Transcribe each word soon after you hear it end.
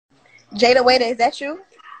Jayda Wayda, is that you?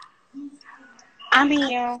 I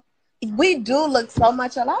mean, We do look so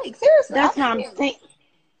much alike. Seriously, that's what I'm saying.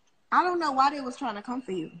 I don't know why they was trying to come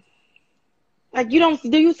for you. Like, you don't,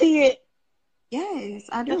 do you see it? Yes,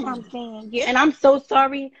 I That's do. what I'm saying. Yeah, and I'm so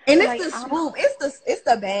sorry. And it's Like, the swoop. It's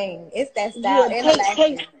the bang. It's that style yeah, and the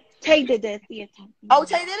lashes. Tay did that. Yeah, Oh,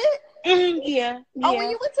 Tay did it? yeah, Oh, when yeah.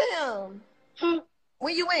 you went to him?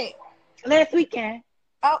 When you went? Last weekend.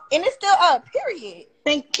 Oh, and it's still up, period.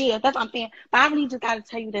 Thank you. That's what I'm saying. But I really just got to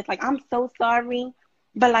tell you this. Like, I'm so sorry.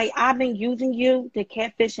 But, like, I've been using you to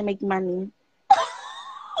catfish and make money.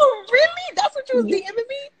 Really? That's what you was Yeah. DMing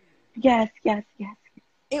me? Yes.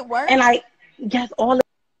 It worked? And, like, yes, all of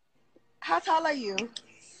How tall are you?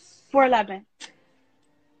 4'11".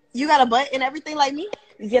 You got a butt and everything like me?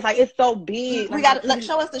 Yeah, like, it's so big. We Like, got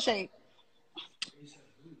show us the shape.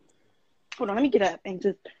 hold on, let me get up and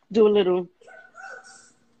just do a little.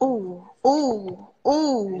 Ooh.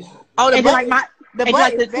 Oh, the And butt then, like, the and butt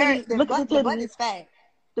like is the very titties, look at the the butt titties. is fat.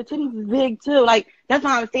 The titties is big too. Like, that's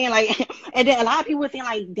what I'm saying. Like, and then a lot of people are saying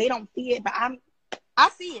like they don't see it, but I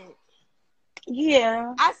see it.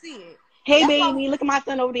 Yeah. I see it. Hey, That's baby, look at my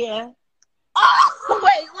son over there. Oh,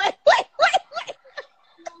 wait.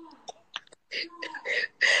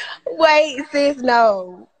 Wait, sis,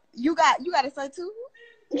 no. You got a son too?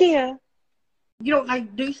 Yeah. You don't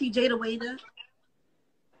like? Do you see Jayda Wayda?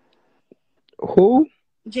 Who?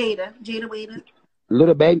 Jayda Wayda.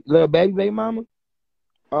 Little baby mama?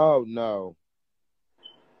 Oh no.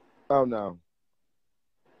 Oh no.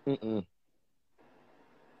 Mm-mm.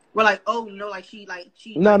 Well, like, oh no, like she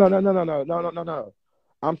No.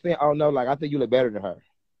 I'm saying, oh no, like I think you look better than her.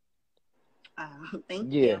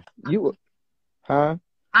 Thank Yeah. you. Huh?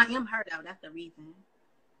 I am her though. That's the reason.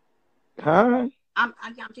 Huh? I'm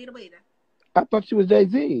Jayda Wayda. I thought she was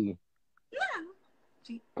Jay-Z.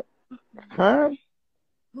 No. Huh?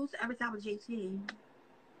 Who's ever thought was JT?